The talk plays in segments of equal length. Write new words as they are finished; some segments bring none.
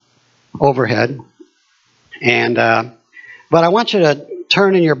overhead. And but I want you to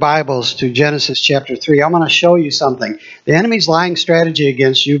turn in your Bibles to Genesis chapter 3. I'm going to show you something. The enemy's lying strategy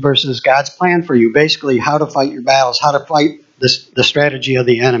against you versus God's plan for you. Basically, how to fight your battles, how to fight the strategy of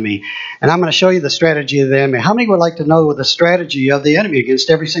the enemy. And I'm going to show you the strategy of the enemy. How many would like to know the strategy of the enemy against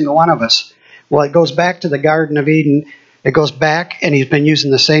every single one of us? Well, it goes back to the Garden of Eden. It goes back, and he's been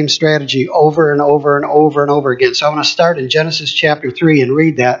using the same strategy over and over and over and over again. So I'm going to start in Genesis chapter 3 and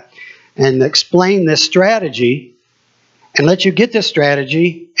read that and explain this strategy and let you get this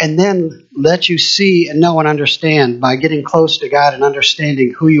strategy and then let you see and know and understand by getting close to God and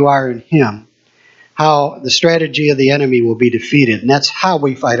understanding who you are in Him, how the strategy of the enemy will be defeated. And that's how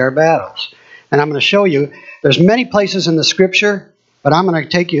we fight our battles. And I'm going to show you, there's many places in the Scripture, but I'm going to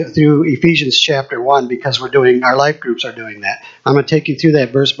take you through Ephesians chapter 1 because our life groups are doing that. I'm going to take you through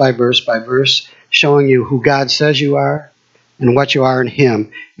that verse by verse by verse, showing you who God says you are and what you are in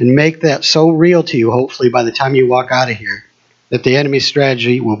Him, and make that so real to you, hopefully, by the time you walk out of here, that the enemy's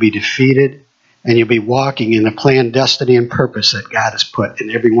strategy will be defeated, and you'll be walking in the plan, destiny, and purpose that God has put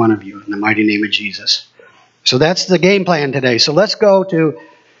in every one of you in the mighty name of Jesus. So that's the game plan today. So let's go to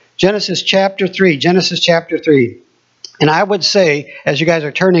Genesis chapter 3. Genesis chapter 3. And I would say, as you guys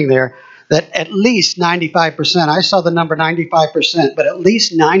are turning there, that at least 95%, I saw the number 95%, but at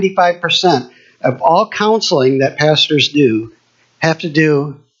least 95% of all counseling that pastors do have to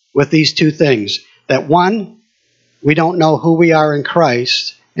do with these two things. That one, we don't know who we are in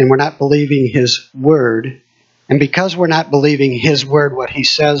Christ, and we're not believing His Word. And because we're not believing His Word, what He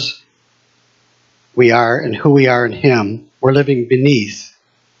says we are and who we are in Him, we're living beneath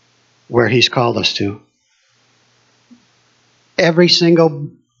where He's called us to. Everything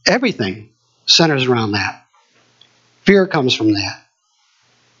centers around that. Fear comes from that.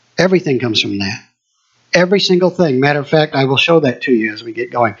 Everything comes from that. Every single thing. Matter of fact, I will show that to you as we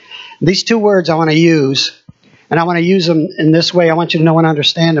get going. These two words I want to use, and I want to use them in this way. I want you to know and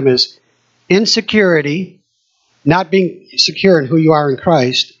understand them is insecurity, not being secure in who you are in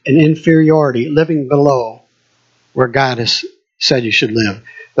Christ, and inferiority, living below where God has said you should live.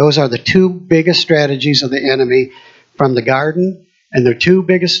 Those are the two biggest strategies of the enemy from the garden, and the two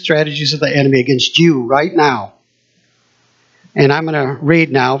biggest strategies of the enemy against you right now. And I'm going to read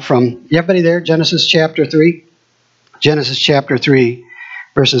now from, everybody there, Genesis chapter 3? Genesis chapter 3,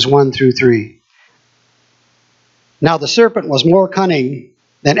 verses 1 through 3. Now the serpent was more cunning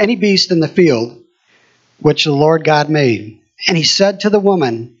than any beast in the field which the Lord God made. And he said to the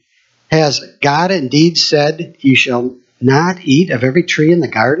woman, has God indeed said, you shall not eat of every tree in the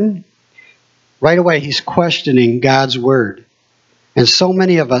garden? Right away, he's questioning God's word. And so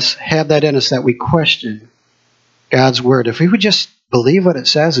many of us have that in us that we question God's word. If we would just believe what it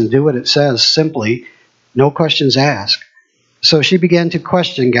says and do what it says simply, no questions asked. So she began to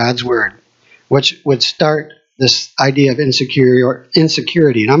question God's word, which would start this idea of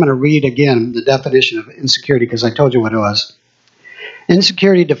insecurity. And I'm going to read again the definition of insecurity because I told you what it was.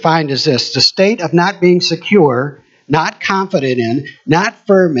 Insecurity defined as this: the state of not being secure, not confident in, not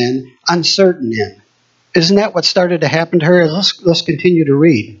firm in, uncertain in. Isn't that what started to happen to her? Let's continue to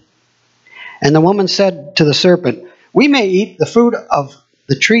read. And the woman said to the serpent, we may eat the fruit of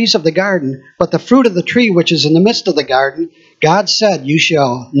the trees of the garden, but the fruit of the tree which is in the midst of the garden, God said, you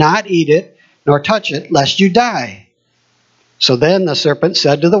shall not eat it, nor touch it, lest you die. So then the serpent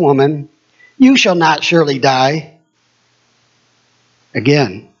said to the woman, you shall not surely die.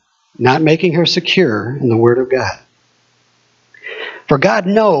 Again, not making her secure in the word of God. For God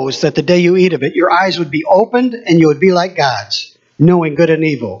knows that the day you eat of it, your eyes would be opened and you would be like gods, knowing good and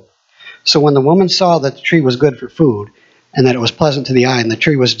evil. So when the woman saw that the tree was good for food, and that it was pleasant to the eye, and the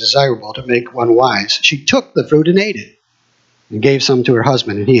tree was desirable to make one wise, she took the fruit and ate it, and gave some to her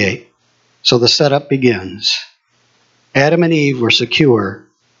husband, and he ate. So the setup begins. Adam and Eve were secure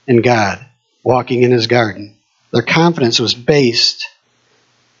in God, walking in His garden. Their confidence was based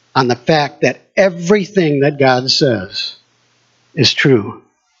on the fact that everything that God says is true.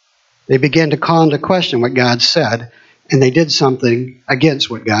 They began to call into question what God said, and they did something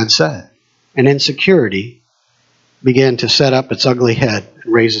against what God said. And insecurity began to set up its ugly head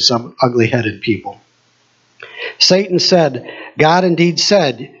and raise its ugly-headed people. Satan said, God indeed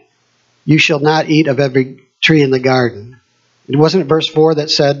said, you shall not eat of every tree in the garden. It wasn't verse 4 that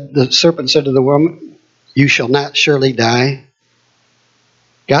said, the serpent said to the woman, you shall not surely die.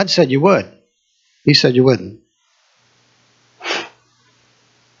 God said you would. He said you wouldn't.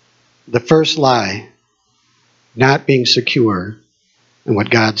 The first lie, not being secure in what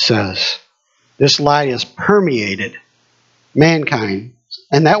God says. This lie has permeated mankind,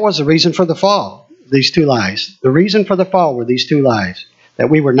 and that was the reason for the fall, these two lies. The reason for the fall were these two lies. that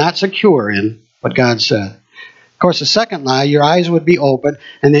we were not secure in what God said. Of course, the second lie, your eyes would be open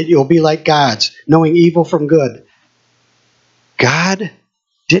and that you'll be like gods, knowing evil from good. God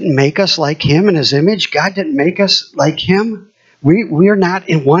didn't make us like him in his image. God didn't make us like him. We're not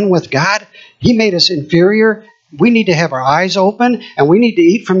in one with God. He made us inferior. We need to have our eyes open, and we need to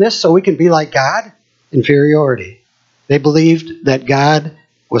eat from this so we can be like God. Inferiority. They believed that God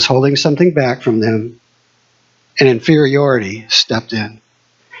was holding something back from them, and inferiority stepped in.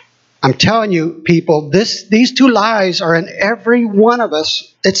 I'm telling you, people, these two lies are in every one of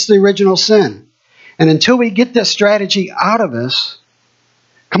us. It's the original sin. And until we get this strategy out of us,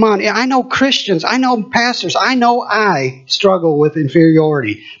 come on, I know Christians, I know pastors, I know I struggle with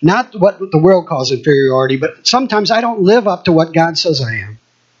inferiority. Not what the world calls inferiority, but sometimes I don't live up to what God says I am.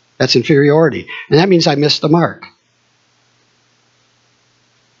 That's inferiority. And that means I missed the mark.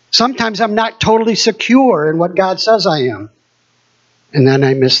 Sometimes I'm not totally secure in what God says I am. And then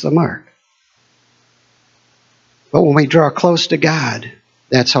I miss the mark. But when we draw close to God,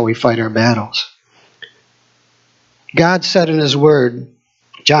 that's how we fight our battles. God said in his word,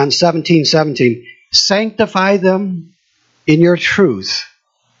 John 17:17, sanctify them in your truth,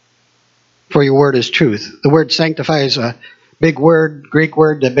 for your word is truth. The word sanctify is a big word, Greek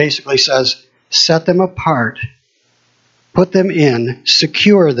word that basically says set them apart, put them in,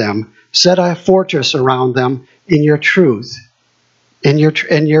 secure them, set a fortress around them in your truth, in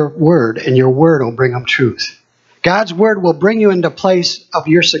your word, and your word will bring them truth. God's word will bring you into place of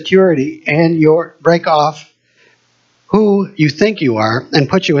your security and your break off who you think you are and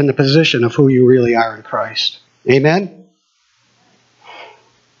put you in the position of who you really are in Christ. Amen?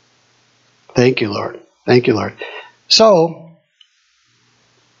 Thank you, Lord. Thank you, Lord. So,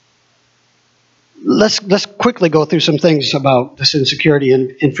 let's quickly go through some things about this insecurity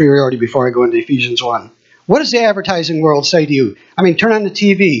and inferiority before I go into Ephesians 1. What does the advertising world say to you? I mean, turn on the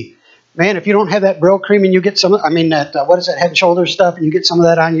TV. Man, if you don't have that Brill cream and you get some, what is that, Head and Shoulders stuff, and you get some of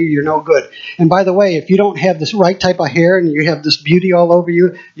that on you, you're no good. And by the way, if you don't have this right type of hair and you have this beauty all over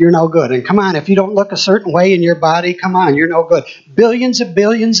you, you're no good. And come on, if you don't look a certain way in your body, come on, you're no good. Billions and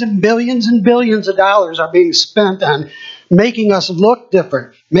billions and billions and billions of dollars are being spent on making us look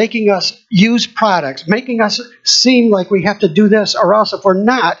different, making us use products, making us seem like we have to do this, or else if we're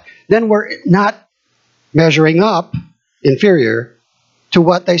not, then we're not measuring up, inferior, to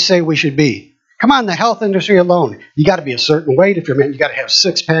what they say we should be. Come on, the health industry alone. You got to be a certain weight. If you're a man, you got to have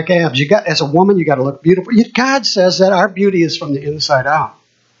six-pack abs. As a woman, you got to look beautiful. God says that our beauty is from the inside out.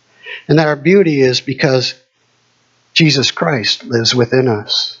 And that our beauty is because Jesus Christ lives within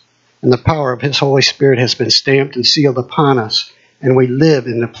us. And the power of his Holy Spirit has been stamped and sealed upon us. And we live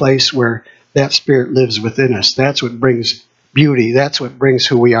in the place where that Spirit lives within us. That's what brings beauty. That's what brings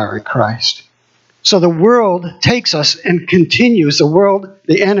who we are in Christ. So the world takes us and continues,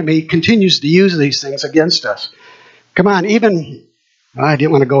 the enemy continues to use these things against us. Come on, even, I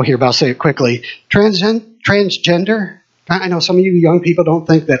didn't want to go here, but I'll say it quickly. Transgender, I know some of you young people don't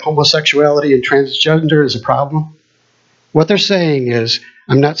think that homosexuality and transgender is a problem. What they're saying is,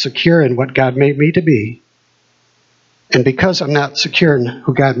 I'm not secure in what God made me to be. And because I'm not secure in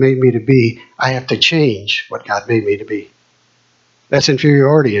who God made me to be, I have to change what God made me to be. That's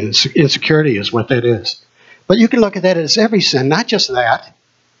inferiority, and insecurity is what that is. But you can look at that as every sin, not just that.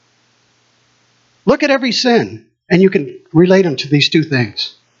 Look at every sin, and you can relate them to these two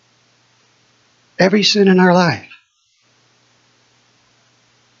things. Every sin in our life.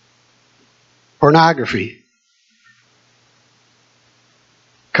 Pornography.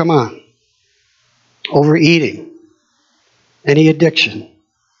 Come on. Overeating. Any addiction.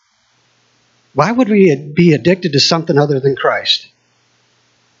 Why would we be addicted to something other than Christ?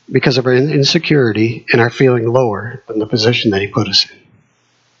 Because of our insecurity and our feeling lower than the position that he put us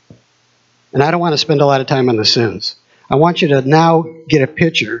in. And I don't want to spend a lot of time on the sins. I want you to now get a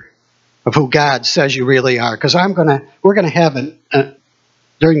picture of who God says you really are. Because we're going to have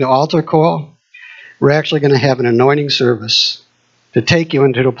during the altar call, we're actually going to have an anointing service to take you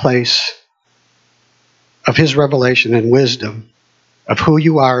into the place of his revelation and wisdom of who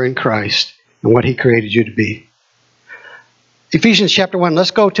you are in Christ and what he created you to be. Ephesians chapter 1,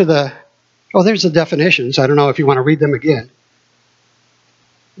 let's go to there's the definitions. I don't know if you want to read them again.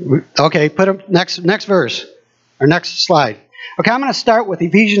 Okay, put them next verse, or next slide. Okay, I'm going to start with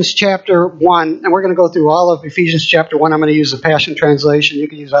Ephesians chapter 1, and we're going to go through all of Ephesians chapter 1. I'm going to use the Passion Translation. You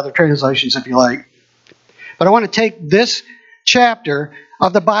can use other translations if you like. But I want to take this chapter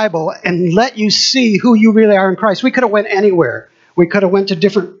of the Bible and let you see who you really are in Christ. We could have went anywhere. We could have went to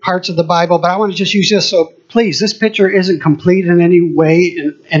different parts of the Bible, but I want to just use this. So please, this picture isn't complete in any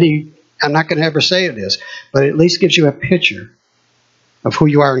way. I'm not going to ever say it is, but it at least gives you a picture of who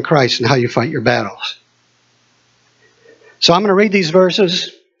you are in Christ and how you fight your battles. So I'm going to read these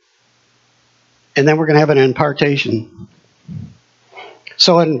verses, and then we're going to have an impartation.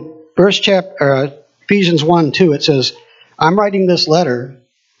 So in Ephesians 1:2, it says, I'm writing this letter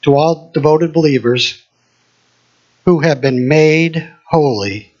to all devoted believers who have been made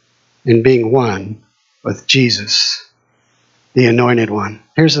holy in being one with Jesus, the Anointed One.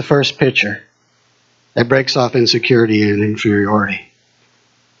 Here's the first picture that breaks off insecurity and inferiority.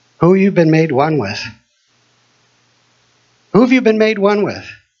 Who you've been made one with. Who have you been made one with?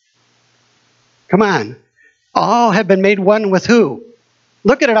 Come on. All have been made one with who?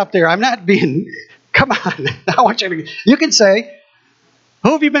 Look at it up there. I'm not being... Come on. I want you to... You can say,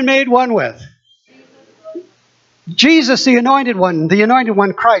 who have you been made one with? Jesus, the Anointed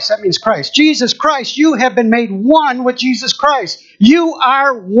One, Christ. That means Christ. Jesus Christ, you have been made one with Jesus Christ. You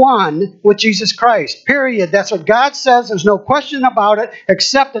are one with Jesus Christ. Period. That's what God says. There's no question about it,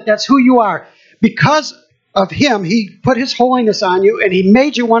 except that that's who you are. Because of Him, He put His holiness on you, and He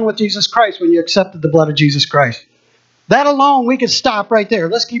made you one with Jesus Christ when you accepted the blood of Jesus Christ. That alone, we could stop right there.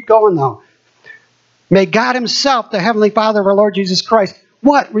 Let's keep going, though. May God Himself, the Heavenly Father of our Lord Jesus Christ,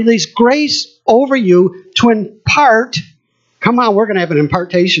 what? Release grace over you to impart. Come on, we're going to have an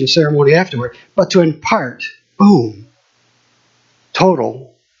impartation ceremony afterward. But to impart, boom,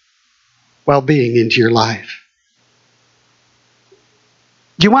 total well-being into your life.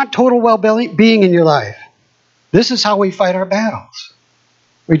 Do you want total well-being in your life? This is how we fight our battles.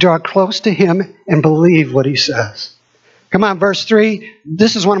 We draw close to Him and believe what He says. Come on, verse 3.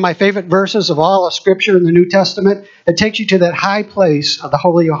 This is one of my favorite verses of all of Scripture in the New Testament. It takes you to that high place of the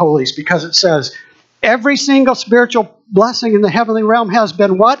Holy of Holies because it says, every single spiritual blessing in the heavenly realm has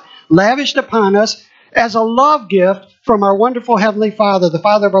been what? Lavished upon us as a love gift from our wonderful Heavenly Father, the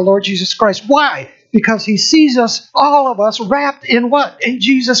Father of our Lord Jesus Christ. Why? Because He sees us, all of us, wrapped in what? In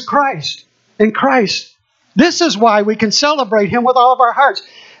Jesus Christ. In Christ. This is why we can celebrate Him with all of our hearts.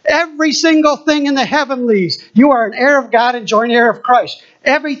 Every single thing in the heavenlies, you are an heir of God and joint heir of Christ.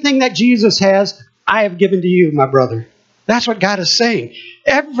 Everything that Jesus has, I have given to you, my brother. That's what God is saying.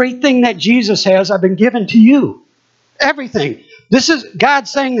 Everything that Jesus has, I've been given to you. Everything. This is God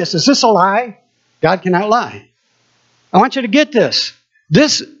saying this. Is this a lie? God cannot lie. I want you to get this.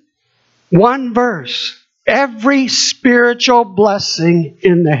 This one verse, every spiritual blessing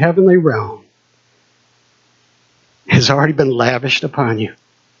in the heavenly realm has already been lavished upon you.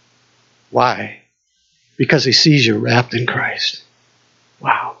 Why? Because He sees you wrapped in Christ.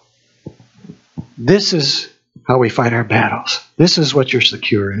 Wow. This is how we fight our battles. This is what you're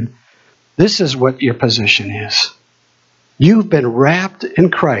secure in. This is what your position is. You've been wrapped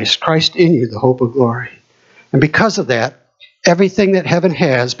in Christ. Christ in you, the hope of glory. And because of that, everything that heaven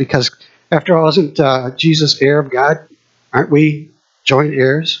has, because after all, isn't Jesus heir of God? Aren't we joint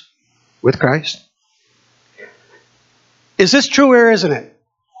heirs with Christ? Is this true or isn't it?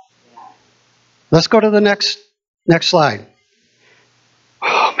 Let's go to the next slide.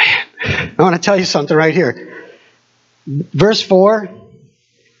 Oh, man. I want to tell you something right here. Verse 4.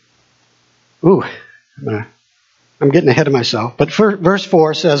 Ooh, I'm getting ahead of myself. But verse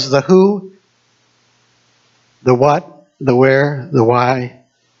 4 says the who, the what, the where, the why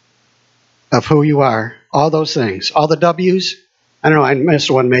of who you are. All those things. All the W's. I don't know, I missed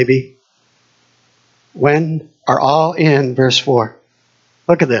one maybe. When are all in verse 4.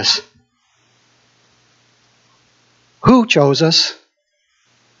 Look at this. Who chose us?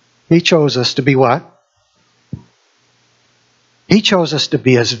 He chose us to be what? He chose us to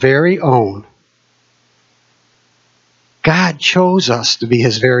be His very own. God chose us to be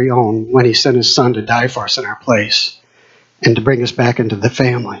His very own when He sent His Son to die for us in our place and to bring us back into the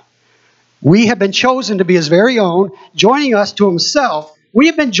family. We have been chosen to be His very own, joining us to Himself. We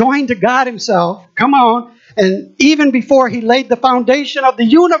have been joined to God Himself. Come on. And even before He laid the foundation of the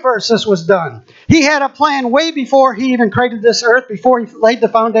universe, this was done. He had a plan way before He even created this earth, before He laid the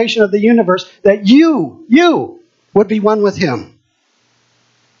foundation of the universe, that you would be one with Him.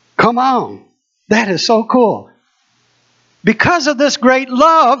 Come on. That is so cool. Because of this great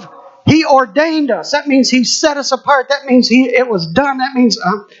love, He ordained us. That means He set us apart. That means it was done. That means,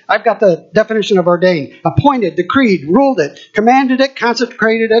 I've got the definition of ordained. Appointed, decreed, ruled it, commanded it,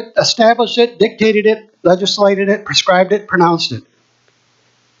 consecrated it, established it, dictated it, legislated it, prescribed it, pronounced it.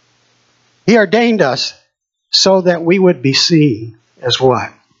 He ordained us so that we would be seen as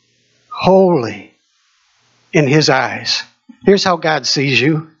what? Holy in His eyes. Here's how God sees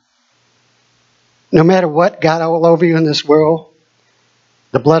you. No matter what got all over you in this world,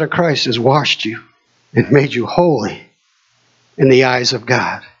 the blood of Christ has washed you and made you holy in the eyes of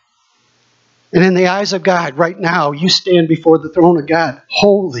God. And in the eyes of God, right now, you stand before the throne of God,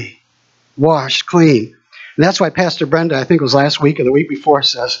 holy, washed, clean. And that's why Pastor Brenda, I think it was last week or the week before,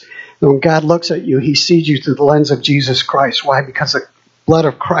 says, that when God looks at you, he sees you through the lens of Jesus Christ. Why? Because the blood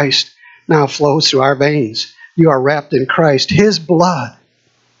of Christ now flows through our veins. You are wrapped in Christ. His blood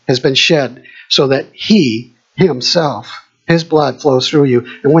has been shed so that he himself, his blood flows through you.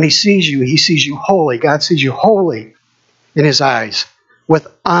 And when he sees you holy. God sees you holy in his eyes with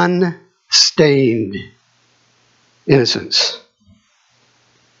unstained innocence.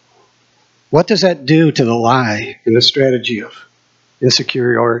 What does that do to the lie and the strategy of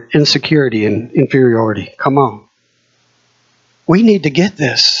insecurity and inferiority? Come on. We need to get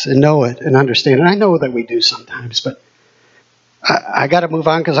this and know it and understand it. I know that we do sometimes, but I got to move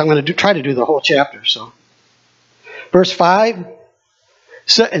on because I'm going to try to do the whole chapter. So, verse 5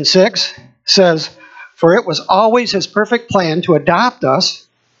 and 6 says, "For it was always his perfect plan to adopt us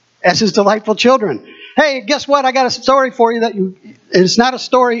as his delightful children." Hey, guess what? I got a story for you it's not a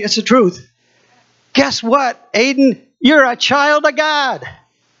story, it's the truth. Guess what, Aiden? You're a child of God.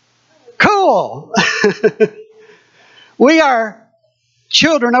 Cool. We are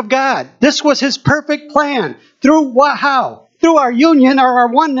children of God. This was his perfect plan. Through what? How? Through our union or our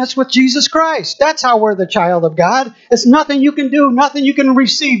oneness with Jesus Christ. That's how we're the child of God. It's nothing you can do, nothing you can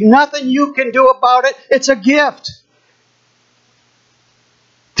receive, nothing you can do about it. It's a gift.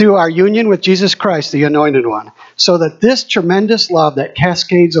 Through our union with Jesus Christ, the Anointed One. So that this tremendous love that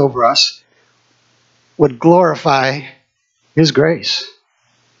cascades over us would glorify his grace.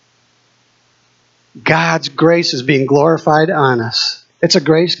 God's grace is being glorified on us. It's a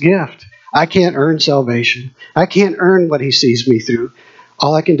grace gift. I can't earn salvation. I can't earn what he sees me through.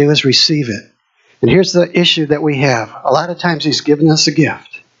 All I can do is receive it. And here's the issue that we have. A lot of times he's given us a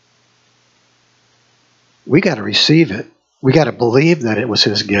gift. We got to receive it. We got to believe that it was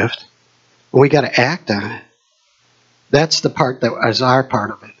his gift. And we got to act on it. That's the part that is our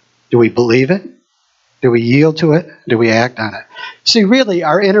part of it. Do we believe it? Do we yield to it? Do we act on it? See, really,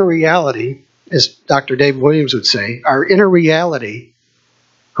 our inner reality, as Dr. David Williams would say, our inner reality,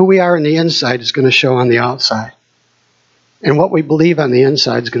 who we are on the inside is going to show on the outside. And what we believe on the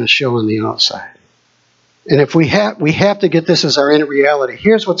inside is going to show on the outside. And if we have to get this as our inner reality.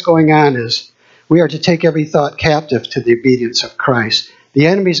 Here's what's going on is we are to take every thought captive to the obedience of Christ. The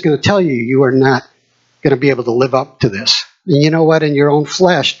enemy is going to tell you you are not going to be able to live up to this. And you know what? In your own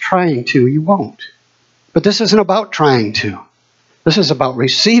flesh, trying to, you won't. But this isn't about trying to. This is about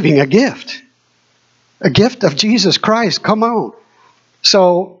receiving a gift. A gift of Jesus Christ. Come on.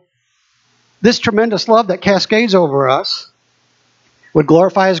 So, this tremendous love that cascades over us would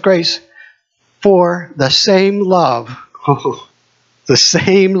glorify his grace for the same love. The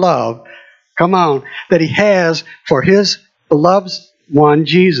same love. Come on. That he has for his beloved one,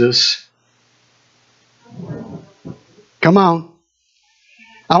 Jesus. Come on.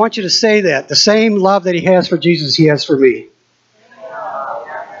 I want you to say that. The same love that he has for Jesus, he has for me.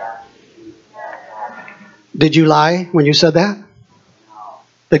 Did you lie when you said that?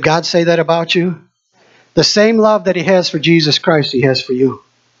 Did God say that about you? The same love that he has for Jesus Christ, he has for you.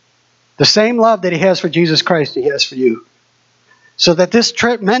 The same love that he has for Jesus Christ, he has for you. So that this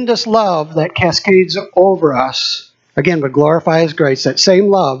tremendous love that cascades over us, again, would glorify his grace. That same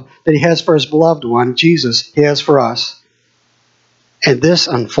love that he has for his beloved one, Jesus, he has for us. And this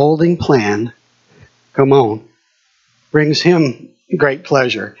unfolding plan, come on, brings him great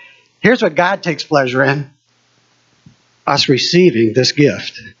pleasure. Here's what God takes pleasure in. Us receiving this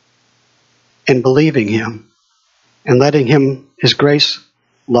gift and believing him and letting him, his grace,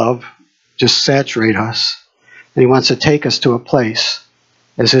 love, just saturate us. And he wants to take us to a place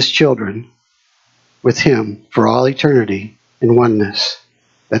as his children with him for all eternity in oneness.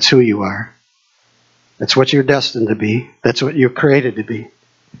 That's who you are. That's what you're destined to be. That's what you're created to be.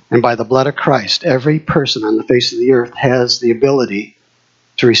 And by the blood of Christ, every person on the face of the earth has the ability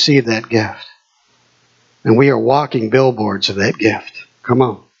to receive that gift. And we are walking billboards of that gift. Come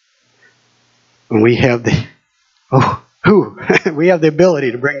on. And we have we have the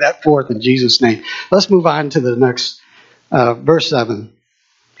ability to bring that forth in Jesus' name. Let's move on to the next verse 7.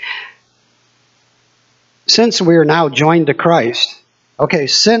 Since we are now joined to Christ, okay,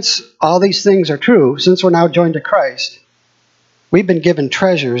 since all these things are true, since we're now joined to Christ, we've been given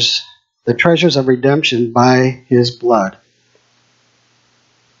treasures, the treasures of redemption by his blood.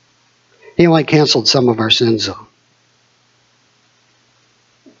 He only canceled some of our sins, though.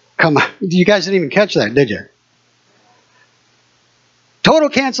 Come on. You guys didn't even catch that, did you? Total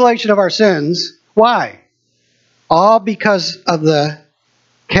cancellation of our sins. Why? All because of the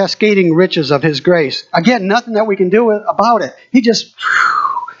cascading riches of his grace. Again, nothing that we can do about it. He just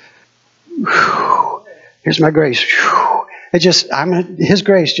Whew. Here's my grace. Whew. His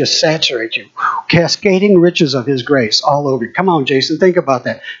grace just saturates you. Cascading riches of His grace all over you. Come on, Jason, think about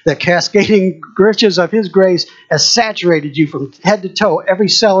that. The cascading riches of His grace has saturated you from head to toe. Every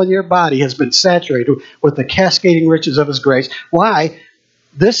cell in your body has been saturated with the cascading riches of His grace. Why?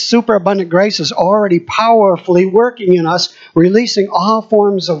 This superabundant grace is already powerfully working in us, releasing all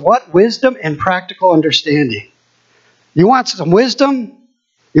forms of what? Wisdom and practical understanding. You want some wisdom?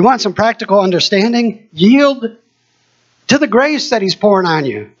 You want some practical understanding? Yield to the grace that He's pouring on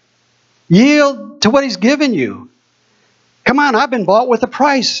you. Yield to what He's given you. Come on, I've been bought with a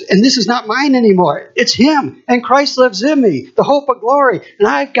price, and this is not mine anymore. It's Him, and Christ lives in me, the hope of glory. And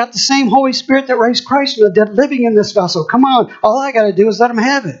I've got the same Holy Spirit that raised Christ from the dead living in this vessel. Come on, all I got to do is let Him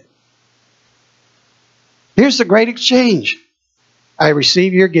have it. Here's the great exchange. I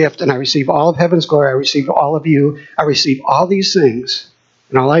receive your gift, and I receive all of heaven's glory. I receive all of you. I receive all these things,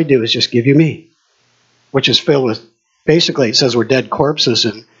 and all I do is just give you me, which is filled with, basically it says we're dead corpses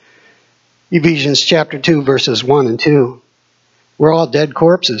in Ephesians chapter 2, verses 1 and 2. We're all dead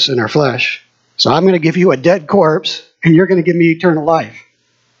corpses in our flesh. So I'm going to give you a dead corpse, and you're going to give me eternal life.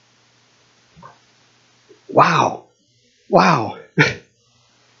 Wow. Wow.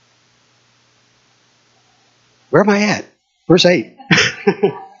 Where am I at? Verse 8.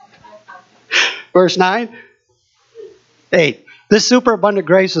 Verse 9. 8. This superabundant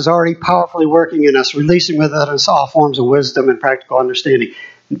grace is already powerfully working in us, releasing within us all forms of wisdom and practical understanding.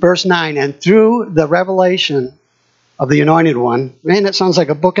 Verse 9. And through the revelation of the Anointed One. Man, that sounds like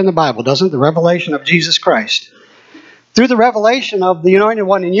a book in the Bible, doesn't it? The revelation of Jesus Christ. Through the revelation of the Anointed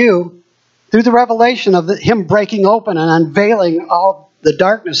One in you, through the revelation of Him breaking open and unveiling all the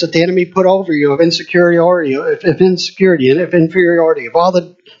darkness that the enemy put over you of insecurity, and of inferiority, of all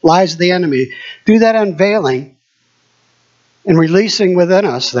the lies of the enemy, through that unveiling and releasing within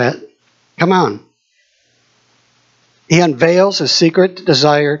us that, come on, He unveils His secret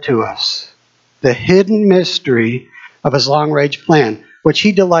desire to us, the hidden mystery of His long-range plan, which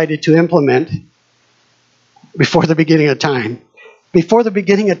He delighted to implement before the beginning of time. Before the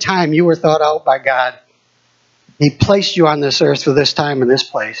beginning of time, you were thought out by God. He placed you on this earth for this time and this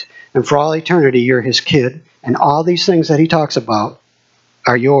place. And for all eternity, you're His kid. And all these things that He talks about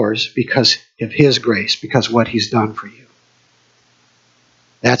are yours because of His grace, because of what He's done for you.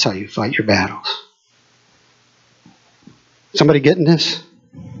 That's how you fight your battles. Somebody getting this?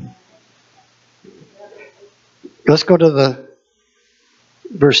 Let's go to the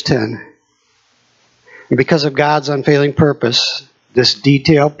verse 10. And because of God's unfailing purpose, this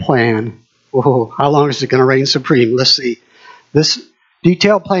detailed plan, how long is it going to reign supreme? Let's see. This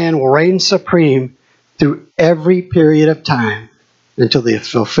detailed plan will reign supreme through every period of time until the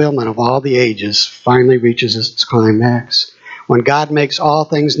fulfillment of all the ages finally reaches its climax. When God makes all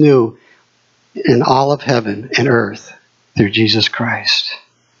things new in all of heaven and earth through Jesus Christ.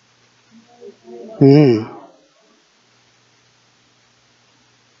 The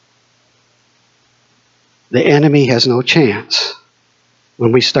enemy has no chance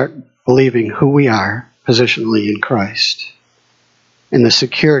when we start believing who we are positionally in Christ. And the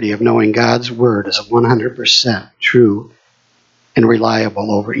security of knowing God's Word is 100% true and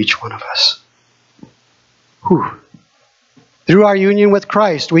reliable over each one of us. Whew. Through our union with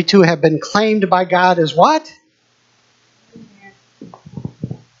Christ, we too have been claimed by God as what?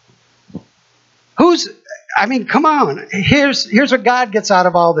 Come on. Here's what God gets out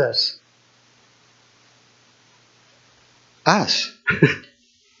of all this. Us.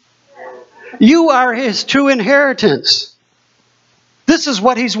 You are His true inheritance. This is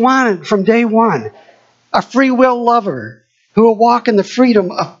what He's wanted from day one. A free will lover who will walk in the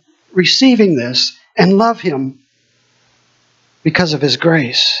freedom of receiving this and love Him because of His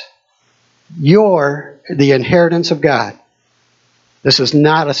grace. You're the inheritance of God. This is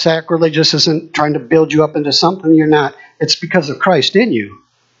not a sacrilege. This isn't trying to build you up into something you're not. It's because of Christ in you.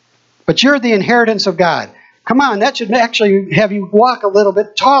 But you're the inheritance of God. Come on, that should actually have you walk a little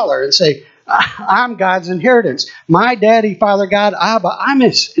bit taller and say, I'm God's inheritance. My daddy, Father God, Abba, I'm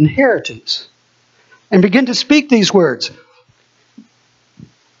His inheritance. And begin to speak these words.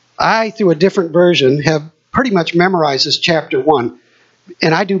 I, through a different version, have pretty much memorized this chapter 1.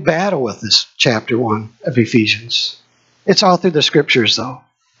 And I do battle with this chapter 1 of Ephesians. It's all through the scriptures, though.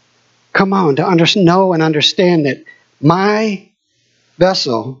 Come on, to know and understand that my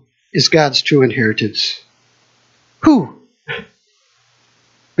vessel is God's true inheritance. Who?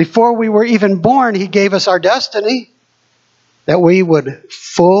 Before we were even born, He gave us our destiny, that we would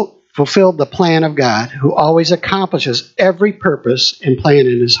fulfill the plan of God, who always accomplishes every purpose and plan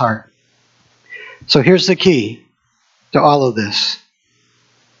in His heart. So here's the key to all of this.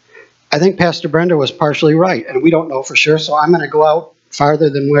 I think Pastor Brenda was partially right, and we don't know for sure, so I'm going to go out farther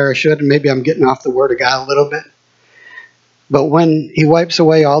than where I should, and maybe I'm getting off the Word of God a little bit. But when He wipes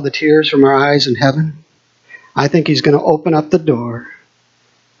away all the tears from our eyes in heaven, I think He's going to open up the door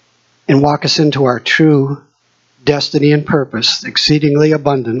and walk us into our true destiny and purpose, exceedingly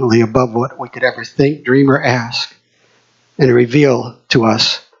abundantly above what we could ever think, dream, or ask, and reveal to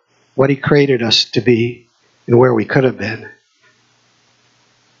us what He created us to be and where we could have been.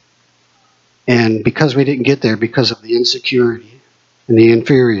 And because we didn't get there because of the insecurity and the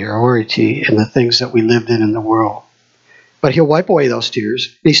inferiority and the things that we lived in the world. But He'll wipe away those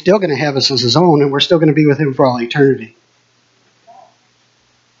tears. He's still going to have us as His own, and we're still going to be with Him for all eternity.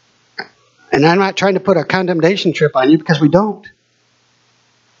 And I'm not trying to put a condemnation trip on you, because we don't.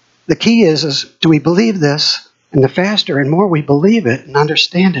 The key is do we believe this? And the faster and more we believe it and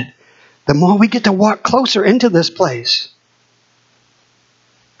understand it, the more we get to walk closer into this place.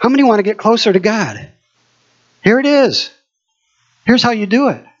 How many want to get closer to God? Here it is. Here's how you do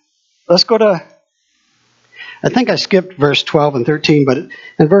it. Let's go to, I think I skipped verse 12 and 13, but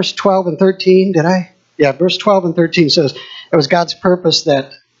in verse 12 and 13, did I? Yeah, verse 12 and 13 says, it was God's purpose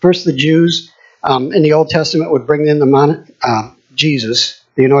that first the Jews in the Old Testament would bring in Jesus,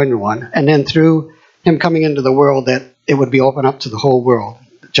 the Anointed One, and then through Him coming into the world, that it would be open up to the whole world,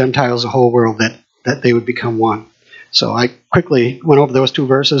 the Gentiles, the whole world, that they would become one. So I quickly went over those two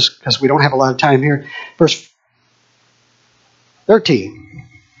verses because we don't have a lot of time here. Verse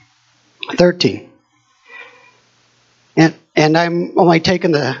 13. And I'm only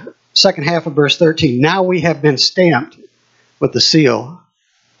taking the second half of verse 13. Now we have been stamped with the seal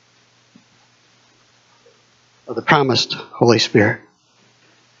of the promised Holy Spirit.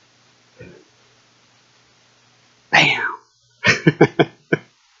 Bam!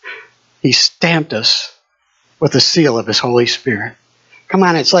 He stamped us with the seal of His Holy Spirit. Come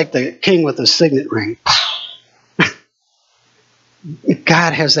on, it's like the king with the signet ring.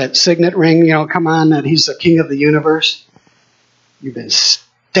 God has that signet ring, come on, that He's the king of the universe. You've been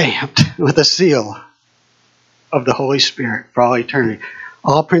stamped with the seal of the Holy Spirit for all eternity.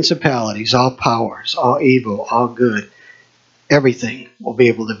 All principalities, all powers, all evil, all good, everything will be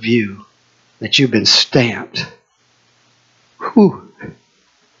able to view that you've been stamped. Whew.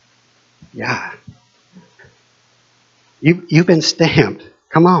 Yeah. You've been stamped.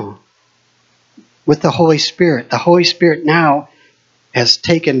 Come on. With the Holy Spirit. The Holy Spirit now has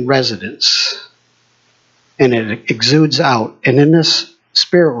taken residence. And it exudes out. And in this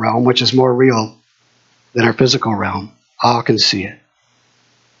spirit realm, which is more real than our physical realm, all can see it.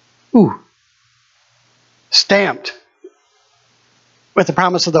 Ooh. Stamped with the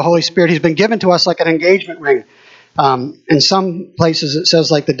promise of the Holy Spirit. He's been given to us like an engagement ring. In some places it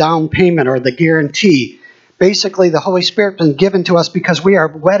says like the down payment or the guarantee. Basically, the Holy Spirit has been given to us because we are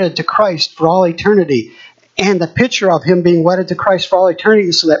wedded to Christ for all eternity. And the picture of Him being wedded to Christ for all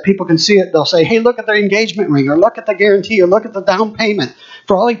eternity so that people can see it. They'll say, hey, look at the engagement ring, or look at the guarantee, or look at the down payment.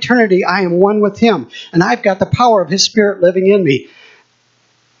 For all eternity, I am one with Him. And I've got the power of His Spirit living in me.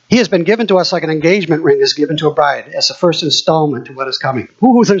 He has been given to us like an engagement ring is given to a bride as the first installment to what is coming.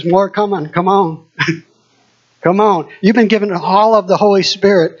 Ooh, there's more coming. Come on. Come on. You've been given all of the Holy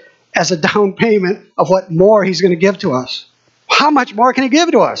Spirit as a down payment of what more He's going to give to us. How much more can He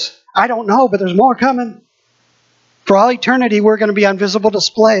give to us? I don't know, but there's more coming. For all eternity, we're going to be on visible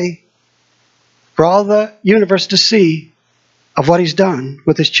display for all the universe to see of what He's done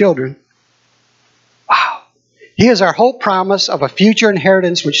with His children. Wow. He is our hope promise of a future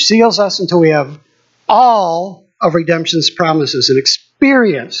inheritance which seals us until we have all of redemption's promises and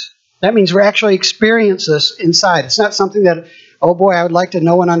experience. That means we're actually experience this inside. It's not something that, oh boy, I would like to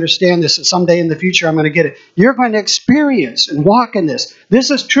know and understand this, and someday in the future I'm going to get it. You're going to experience and walk in this. This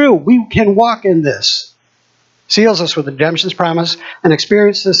is true. We can walk in this. Seals us with redemption's promise and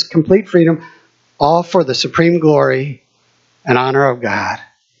experience this complete freedom, all for the supreme glory and honor of God.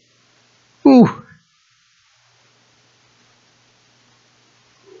 Ooh.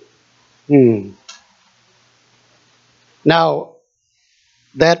 Now,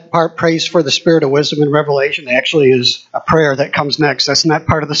 that part, prays for the spirit of wisdom and revelation, actually is a prayer that comes next. That's not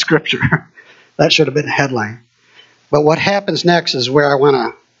part of the scripture. That should have been a headline. But what happens next is where I want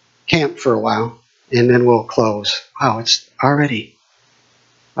to camp for a while, and then we'll close. Wow, it's already.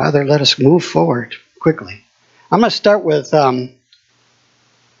 Father, let us move forward quickly. I'm going to start with,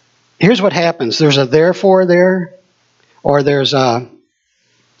 here's what happens. There's a therefore there, or there's a,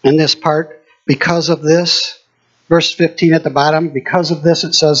 in this part, because of this. Verse 15 at the bottom, because of this,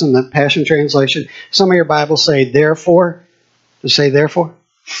 it says in the Passion Translation. Some of your Bibles say therefore. To say therefore.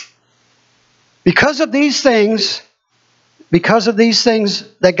 Because of these things, Because of these things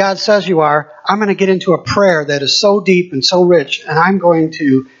that God says you are, I'm going to get into a prayer that is so deep and so rich, and I'm going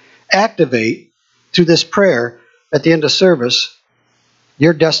to activate through this prayer at the end of service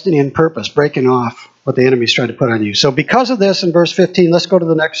your destiny and purpose, breaking off what the enemy's trying to put on you. So because of this, in verse 15, let's go to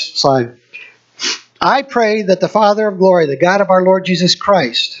the next slide. I pray that the Father of glory, the God of our Lord Jesus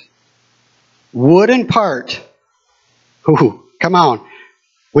Christ, would impart, come on,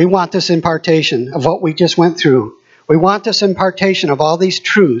 we want this impartation of what we just went through. We want this impartation of all these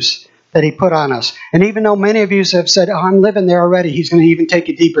truths that he put on us. And even though many of you have said, oh, I'm living there already, he's going to even take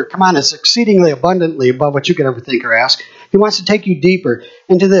you deeper. Come on, it's exceedingly abundantly above what you could ever think or ask. He wants to take you deeper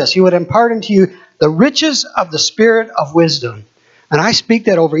into this. He would impart into you the riches of the Spirit of wisdom. And I speak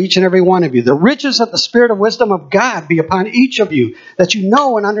that over each and every one of you. The riches of the Spirit of wisdom of God be upon each of you, that you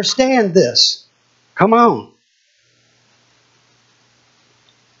know and understand this. Come on.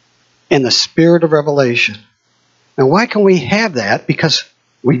 And the Spirit of revelation. Now, why can we have that? Because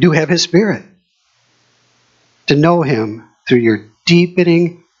we do have His Spirit. To know Him through your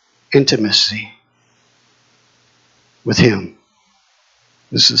deepening intimacy with Him.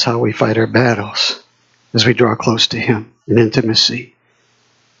 This is how we fight our battles, as we draw close to Him in intimacy.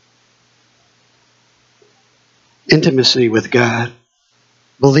 Intimacy with God,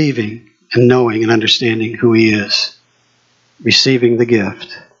 believing and knowing and understanding who He is, receiving the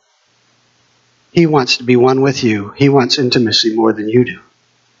gift. He wants to be one with you. He wants intimacy more than you do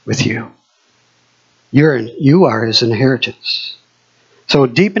with you. You are His inheritance. So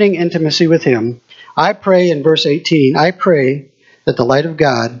deepening intimacy with Him. I pray in verse 18, I pray that the light of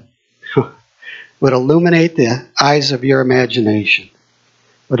God would illuminate the eyes of your imagination,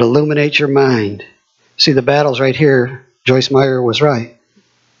 would illuminate your mind. See, the battle's right here. Joyce Meyer was right.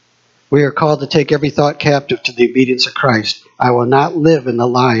 We are called to take every thought captive to the obedience of Christ. I will not live in the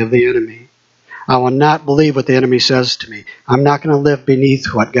lie of the enemy. I will not believe what the enemy says to me. I'm not going to live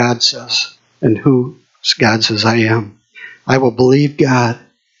beneath what God says and who God says I am. I will believe God.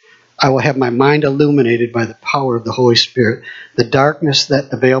 I will have my mind illuminated by the power of the Holy Spirit. The darkness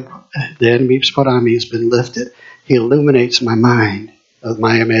that the veil the enemy's put on me has been lifted. He illuminates my mind, of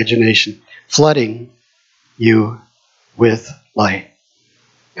my imagination, flooding you with light.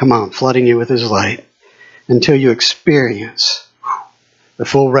 Come on, flooding you with His light until you experience the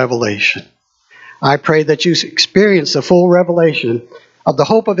full revelation. I pray that you experience the full revelation of the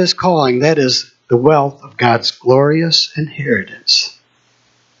hope of His calling, that is, the wealth of God's glorious inheritance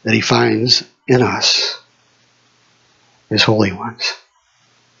that He finds in us, His holy ones.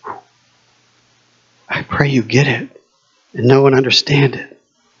 I pray you get it and know and understand it.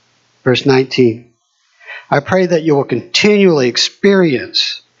 Verse 19. I pray that you will continually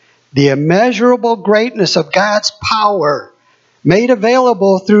experience the immeasurable greatness of God's power made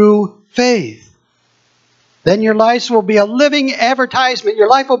available through faith. Then your lives will be a living advertisement. Your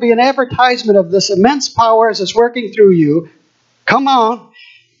life will be an advertisement of this immense power as it's working through you. Come on.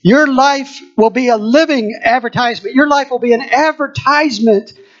 Your life will be a living advertisement. Your life will be an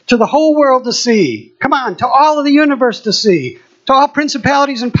advertisement to the whole world to see. Come on, to all of the universe to see. To all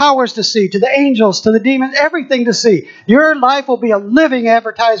principalities and powers to see. To the angels, to the demons, everything to see. Your life will be a living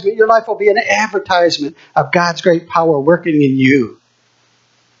advertisement. Your life will be an advertisement of God's great power working in you.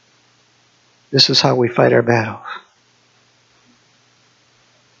 This is how we fight our battles.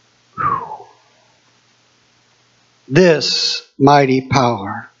 This mighty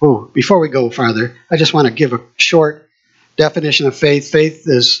power. Before we go farther, I just want to give a short definition of faith. Faith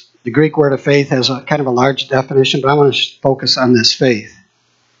is, the Greek word of faith has a kind of a large definition, but I want to focus on this faith.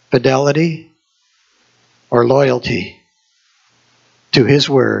 Fidelity or loyalty to His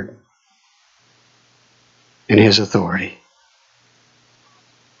word and His authority.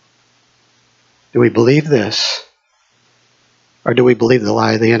 Do we believe this, or do we believe the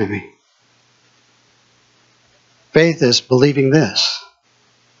lie of the enemy? Faith is believing this.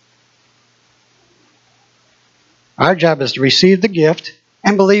 Our job is to receive the gift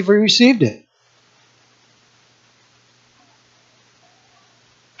and believe we received it.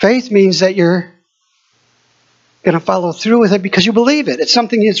 Faith means that you're going to follow through with it because you believe it. It's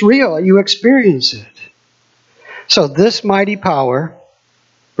something that's real. You experience it. So this mighty power,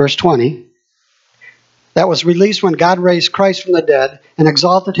 verse 20, that was released when God raised Christ from the dead and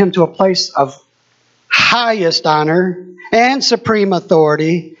exalted Him to a place of highest honor and supreme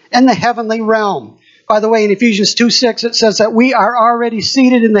authority in the heavenly realm. By the way, in Ephesians 2:6, it says that we are already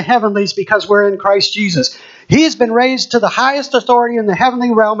seated in the heavenlies because we're in Christ Jesus. He has been raised to the highest authority in the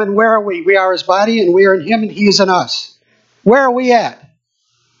heavenly realm, and where are we? We are His body, and we are in Him, and He is in us. Where are we at?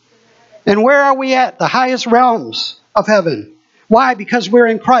 And where are we at? The highest realms of heaven. Why? Because we're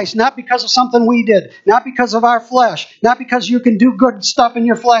in Christ, not because of something we did, not because of our flesh, not because you can do good stuff in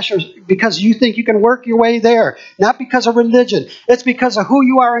your flesh or because you think you can work your way there, not because of religion. It's because of who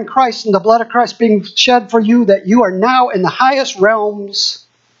you are in Christ and the blood of Christ being shed for you that you are now in the highest realms.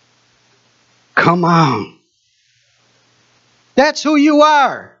 Come on. That's who you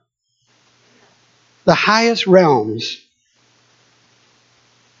are. The highest realms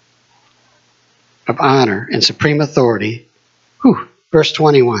of honor and supreme authority. Whew. Verse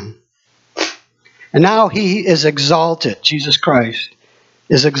 21. And now he is exalted, Jesus Christ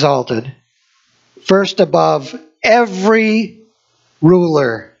is exalted, first above every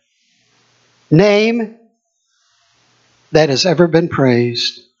ruler, name that has ever been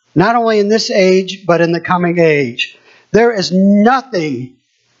praised, not only in this age, but in the coming age. There is nothing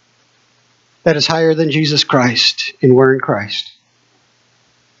that is higher than Jesus Christ, and we're in Christ.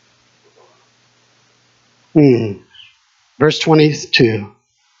 Verse 22,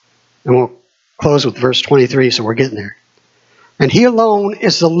 and we'll close with verse 23, so we're getting there. And he alone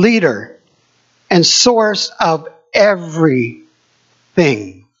is the leader and source of everything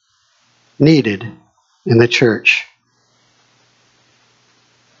needed in the church.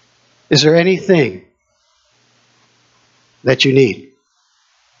 Is there anything that you need?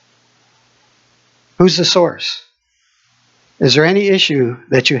 Who's the source? Is there any issue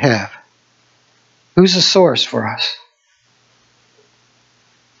that you have? Who's the source for us?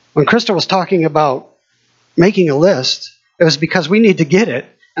 When Krista was talking about making a list, it was because we need to get it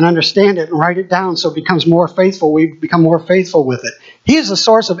and understand it and write it down so it becomes more faithful. We become more faithful with it. He is the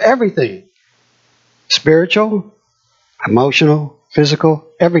source of everything. Spiritual, emotional, physical,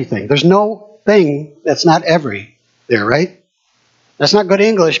 everything. There's no thing that's not every there, right? That's not good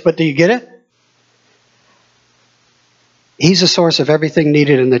English, but do you get it? He's the source of everything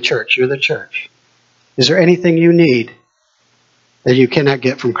needed in the church. You're the church. Is there anything you need that you cannot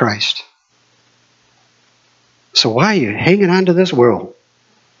get from Christ? So why are you hanging on to this world?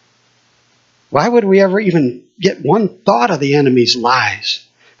 Why would we ever even get one thought of the enemy's lies,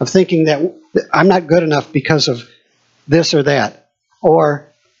 of thinking that I'm not good enough because of this or that,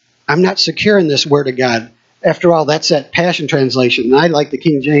 or I'm not secure in this Word of God? After all, that's that Passion Translation, and I like the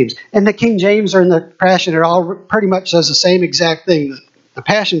King James. And the King James or in the Passion, it all pretty much says the same exact thing. The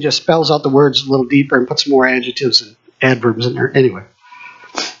Passion just spells out the words a little deeper and puts more adjectives and adverbs in there. Anyway,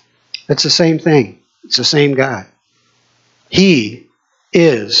 it's the same thing. It's the same God. He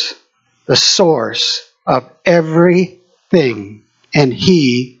is the source of everything, and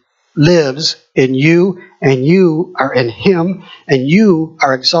He lives in you, and you are in Him, and you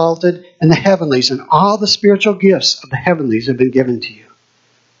are exalted in the heavenlies, and all the spiritual gifts of the heavenlies have been given to you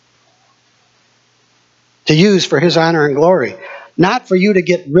to use for His honor and glory. Not for you to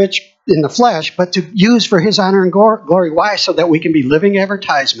get rich in the flesh, but to use for His honor and glory. Why? So that we can be living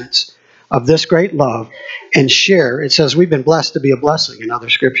advertisements of this great love and share. It says we've been blessed to be a blessing in other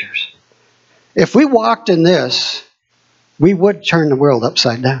scriptures. If we walked in this, we would turn the world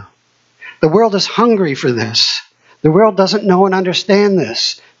upside down. The world is hungry for this. The world doesn't know and understand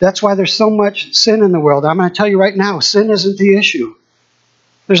this. That's why there's so much sin in the world. I'm going to tell you right now, sin isn't the issue.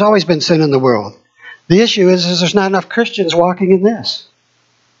 There's always been sin in the world. The issue is there's not enough Christians walking in this.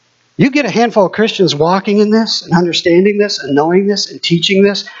 You get a handful of Christians walking in this and understanding this and knowing this and teaching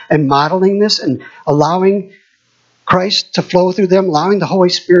this and modeling this and allowing Christ to flow through them, allowing the Holy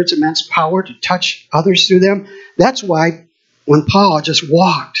Spirit's immense power to touch others through them. That's why when Paul just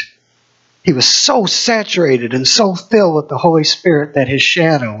walked, he was so saturated and so filled with the Holy Spirit that his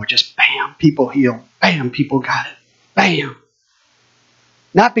shadow would just, bam, people healed. Bam, people got it. Bam.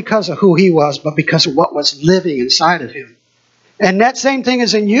 Not because of who he was, but because of what was living inside of him. And that same thing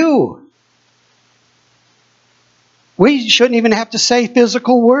is in you. We shouldn't even have to say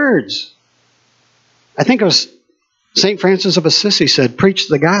physical words. I think it was St. Francis of Assisi said, preach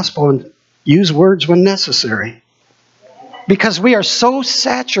the gospel and use words when necessary. Because we are so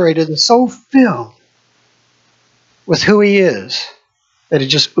saturated and so filled with who He is that it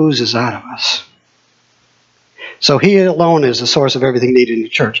just oozes out of us. So He alone is the source of everything needed in the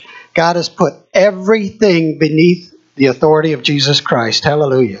church. God has put everything beneath the authority of Jesus Christ.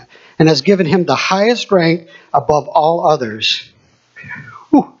 Hallelujah. And has given Him the highest rank above all others.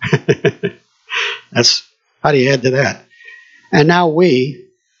 That's, how do you add to that? And now we,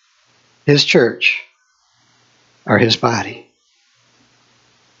 His church, are His body.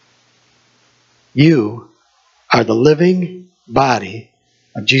 You are the living body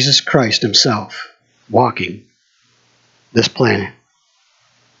of Jesus Christ Himself walking this planet.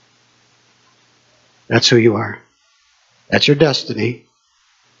 That's who you are. That's your destiny.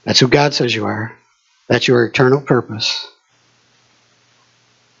 That's who God says you are. That's your eternal purpose.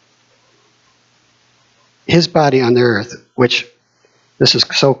 his body on the earth, which, this is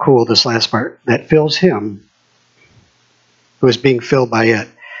so cool, this last part, that fills him, who is being filled by it.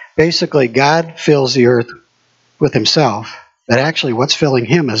 Basically, God fills the earth with himself, but actually what's filling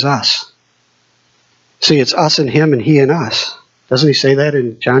him is us. See, it's us and him and he and us. Doesn't he say that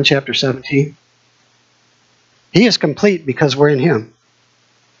in John chapter 17? He is complete because we're in him.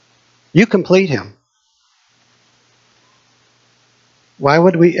 You complete him. Why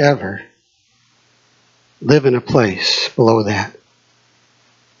would we ever live in a place below that?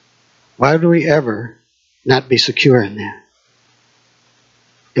 Why would we ever not be secure in that?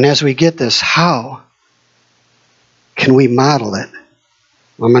 And as we get this, how can we model it?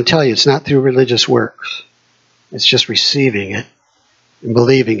 Well, I'm going to tell you, it's not through religious works. It's just receiving it and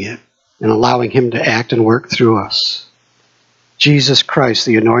believing it and allowing him to act and work through us. Jesus Christ,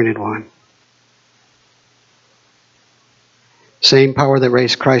 the Anointed One. Same power that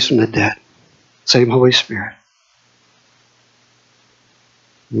raised Christ from the dead. Same Holy Spirit.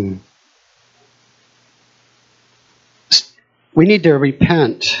 We need to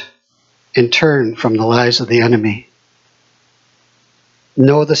repent and turn from the lies of the enemy.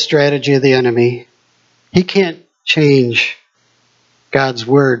 Know the strategy of the enemy. He can't change God's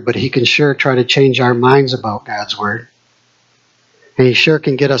word, but he can sure try to change our minds about God's word. And he sure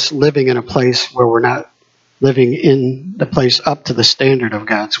can get us living in a place where we're not living in the place up to the standard of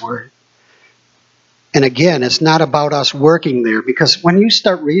God's word. And again, it's not about us working there, because when you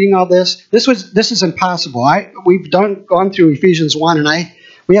start reading all this, this is impossible. We've gone through Ephesians 1, and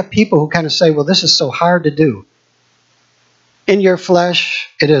we have people who kind of say, well, this is so hard to do. In your flesh,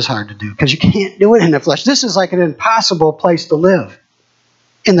 it is hard to do, because you can't do it in the flesh. This is like an impossible place to live,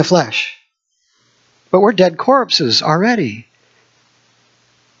 in the flesh. But we're dead corpses already.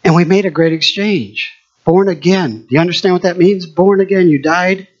 And we made a great exchange. Born again. Do you understand what that means? Born again. You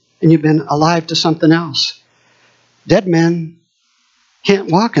died, and you've been alive to something else. Dead men can't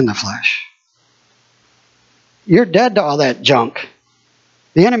walk in the flesh. You're dead to all that junk.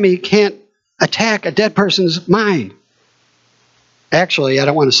 The enemy can't attack a dead person's mind. Actually, I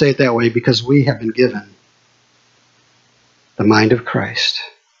don't want to say it that way, because we have been given the mind of Christ,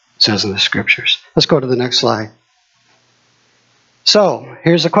 it says in the scriptures. Let's go to the next slide. So,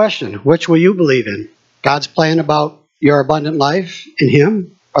 here's the question. Which will you believe in? God's plan about your abundant life in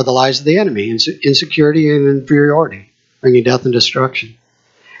him, or the lies of the enemy, insecurity and inferiority, bringing death and destruction?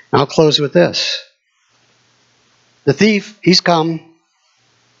 And I'll close with this. The thief, he's come,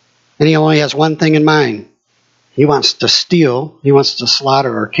 and he only has one thing in mind. He wants to steal, he wants to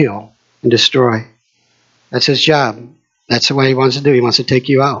slaughter or kill and destroy. That's his job. That's what he wants to do. He wants to take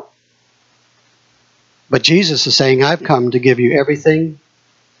you out. But Jesus is saying, I've come to give you everything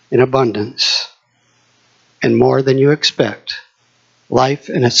in abundance and more than you expect. Life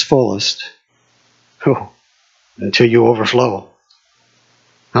in its fullest. Until you overflow.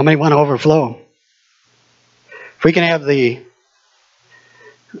 How many want to overflow? If we can have the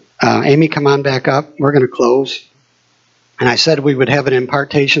Amy come on back up, we're going to close. And I said we would have an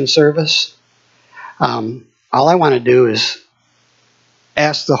impartation service. All I want to do is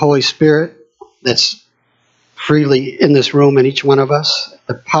ask the Holy Spirit that's freely in this room and each one of us,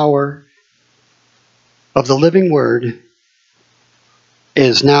 the power of the living word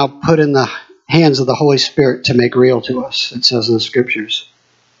is now put in the hands of the Holy Spirit to make real to us. It says in the scriptures.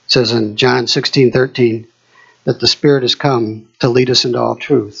 It says in John 16:13 that the Spirit has come to lead us into all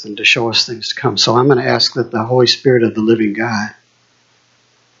truth and to show us things to come. So I'm going to ask that the Holy Spirit of the living God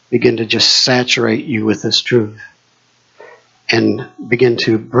begin to just saturate you with this truth and begin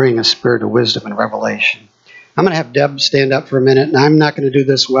to bring a spirit of wisdom and revelation. I'm going to have Deb stand up for a minute, and I'm not going to do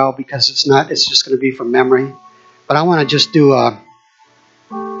this well because it's just going to be from memory. But I want to just do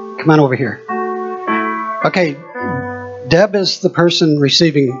come on over here. Okay, Deb is the person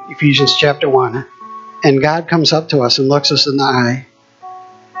receiving Ephesians chapter 1. And God comes up to us and looks us in the eye.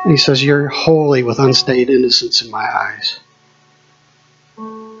 And he says, you're holy with unstained innocence in my eyes.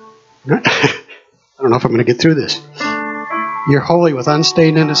 I don't know if I'm going to get through this. You're holy with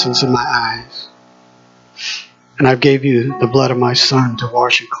unstained innocence in my eyes. And I've gave you the blood of my Son to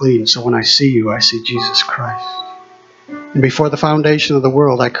wash you clean. So when I see you, I see Jesus Christ. And before the foundation of the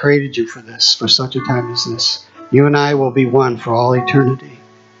world, I created you for this, for such a time as this. You and I will be one for all eternity.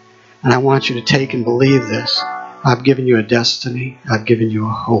 And I want you to take and believe this. I've given you a destiny. I've given you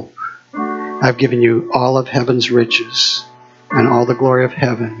a hope. I've given you all of heaven's riches and all the glory of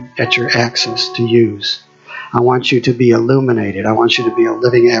heaven at your access to use. I want you to be illuminated. I want you to be a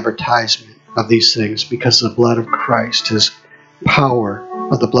living advertisement of these things because the blood of Christ, his power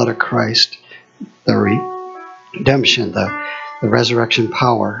of the blood of Christ, the redemption, the resurrection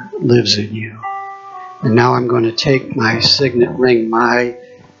power lives in you. And now I'm going to take my signet ring, my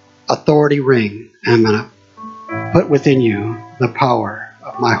authority ring, and I'm going to put within you the power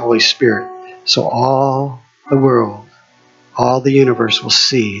of my Holy Spirit. So all the world, all the universe will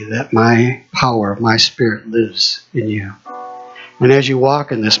see that my power, my Spirit lives in you. And as you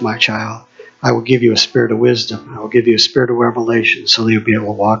walk in this, my child, I will give you a spirit of wisdom. I will give you a spirit of revelation so that you'll be able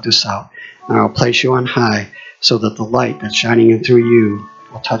to walk this out. And I will place you on high so that the light that's shining in through you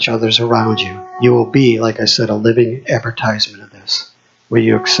will touch others around you. You will be, like I said, a living advertisement of this. Will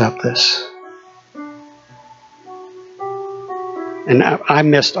you accept this? And I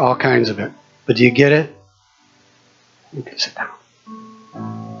missed all kinds of it. But do you get it? You can sit down.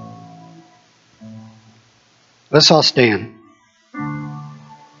 Let's all stand.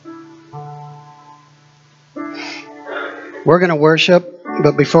 We're going to worship,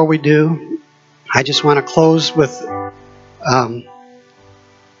 but before we do, I just want to close with,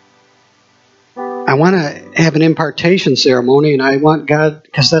 I want to have an impartation ceremony, and I want God,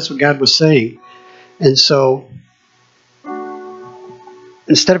 because that's what God was saying. And so,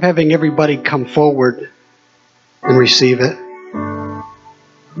 instead of having everybody come forward and receive it,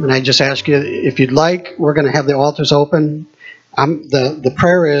 and I just ask you, if you'd like, we're going to have the altars open. The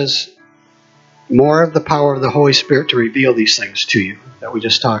prayer is more of the power of the Holy Spirit to reveal these things to you that we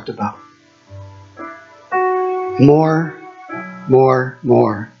just talked about. More.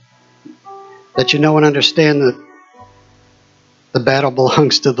 That you know and understand that the battle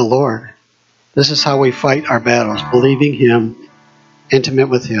belongs to the Lord. This is how we fight our battles, believing Him, intimate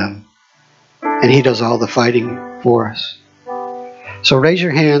with Him, and He does all the fighting for us. So raise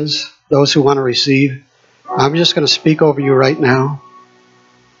your hands, those who want to receive. I'm just going to speak over you right now.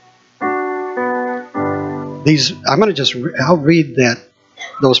 I'll read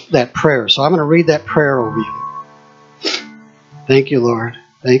that prayer. So I'm going to read that prayer over you. Thank you, Lord.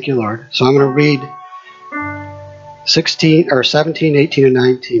 Thank you, Lord. So I'm going to read 17, 18, and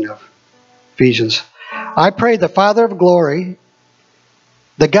 19 of Ephesians. I pray the Father of glory,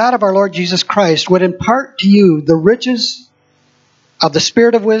 the God of our Lord Jesus Christ, would impart to you the riches of the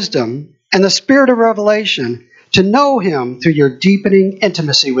spirit of wisdom and the spirit of revelation to know Him through your deepening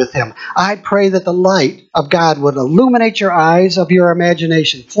intimacy with Him. I pray that the light of God would illuminate your eyes of your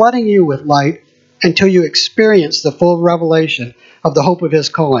imagination, flooding you with light until you experience the full revelation of the hope of His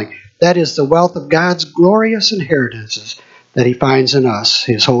calling. That is the wealth of God's glorious inheritances that He finds in us,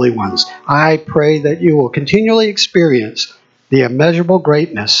 His holy ones. I pray that you will continually experience the immeasurable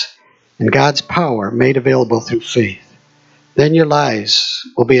greatness and God's power made available through faith. Then your lives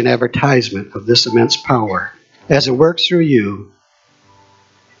will be an advertisement of this immense power as it works through you.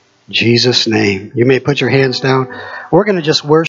 In Jesus' name. You may put your hands down. We're going to just worship.